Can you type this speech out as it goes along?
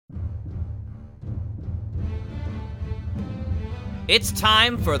It's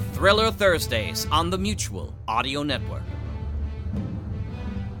time for Thriller Thursdays on the Mutual Audio Network.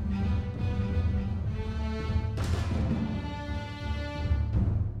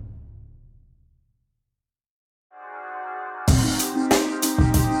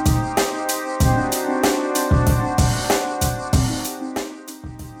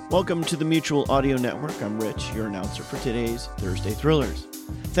 Welcome to the Mutual Audio Network. I'm Rich, your announcer for today's Thursday Thrillers.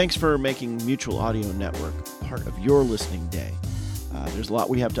 Thanks for making Mutual Audio Network part of your listening day. There's a lot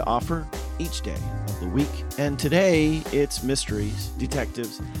we have to offer each day of the week, and today it's mysteries,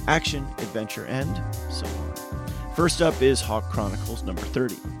 detectives, action, adventure, and so on. First up is Hawk Chronicles number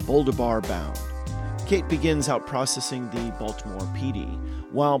 30, Boldabar Bound. Kate begins out processing the Baltimore PD,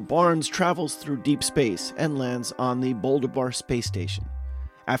 while Barnes travels through deep space and lands on the Boldabar space station.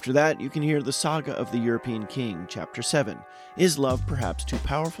 After that, you can hear the saga of the European King, Chapter 7. Is love perhaps too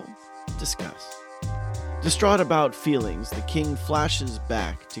powerful? Discuss. Distraught about feelings, the king flashes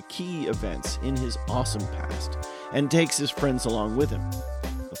back to key events in his awesome past and takes his friends along with him.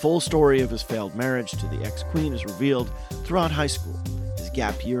 The full story of his failed marriage to the ex-queen is revealed throughout high school, his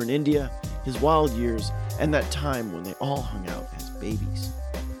gap year in India, his wild years, and that time when they all hung out as babies.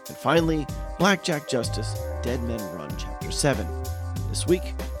 And finally, Blackjack Justice, Dead Men Run, Chapter 7. This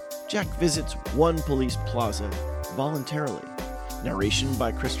week, Jack visits one police plaza voluntarily. Narration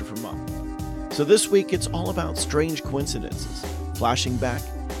by Christopher Muck. So this week, it's all about strange coincidences, flashing back,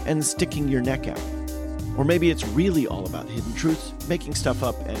 and sticking your neck out. Or maybe it's really all about hidden truths, making stuff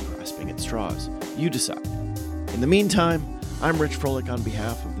up, and grasping at straws. You decide. In the meantime, I'm Rich Froelich on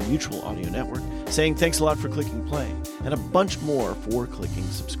behalf of the Mutual Audio Network, saying thanks a lot for clicking play, and a bunch more for clicking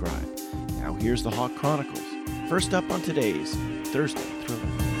subscribe. Now here's the Hawk Chronicles. First up on today's Thursday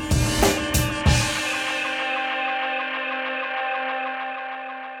Thriller.